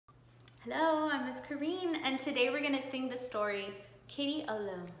Hello, I'm Miss Corine, and today we're going to sing the story, Kitty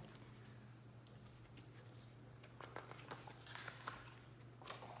Alone.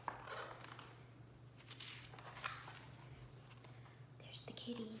 There's the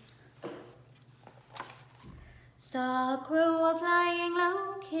kitty. Saw a crow flying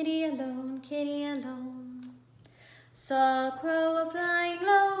low, kitty alone, kitty alone. Saw a crow flying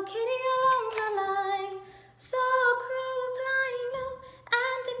low, kitty alone the line. Saw a crow flying low,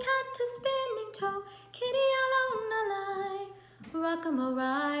 and a cat a spinning toe, kitty alone the line.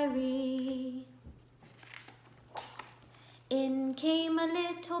 Rock-a-mo-ri-ree. In came a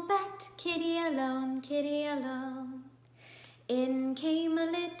little bat, kitty alone, kitty alone. In came a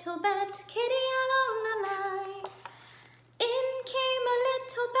little bat, kitty alone the line. In came a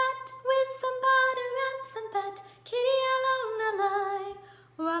little bat with some butter and some fat, kitty alone the line.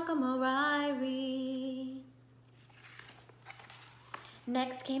 Rock-a-mo-ri-ree.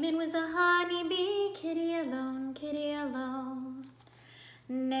 Next came in was a honeybee, kitty alone, kitty alone.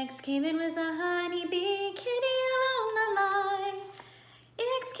 Next came in was a honeybee, kitty alone the line.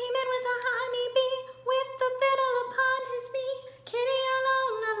 Next came in was a honeybee with the fiddle upon his knee, kitty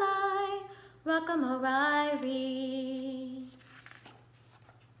alone the line. Rock-a-mo-ri-ree.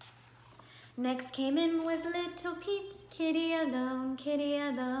 Next came in was little Pete, kitty alone, kitty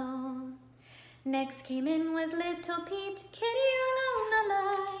alone. Next came in was little Pete, kitty alone the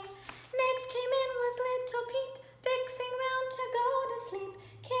line. Next came in was little Pete, fixing round to go to sleep,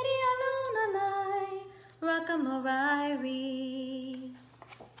 kitty alone the line. Rock-a-mo-ri-ree.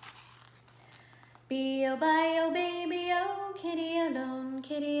 Be-oh-bye-oh, baby-oh, kitty alone,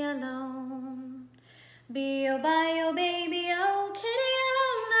 kitty alone. Be-oh-bye-oh, baby-oh, kitty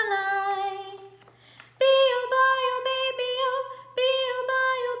alone the line. Be-oh-bye-oh, baby-oh,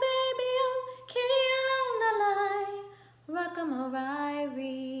 be-oh-bye-oh, baby-oh, kitty alone the line.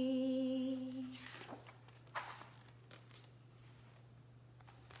 Rock-a-mo-ri-ree.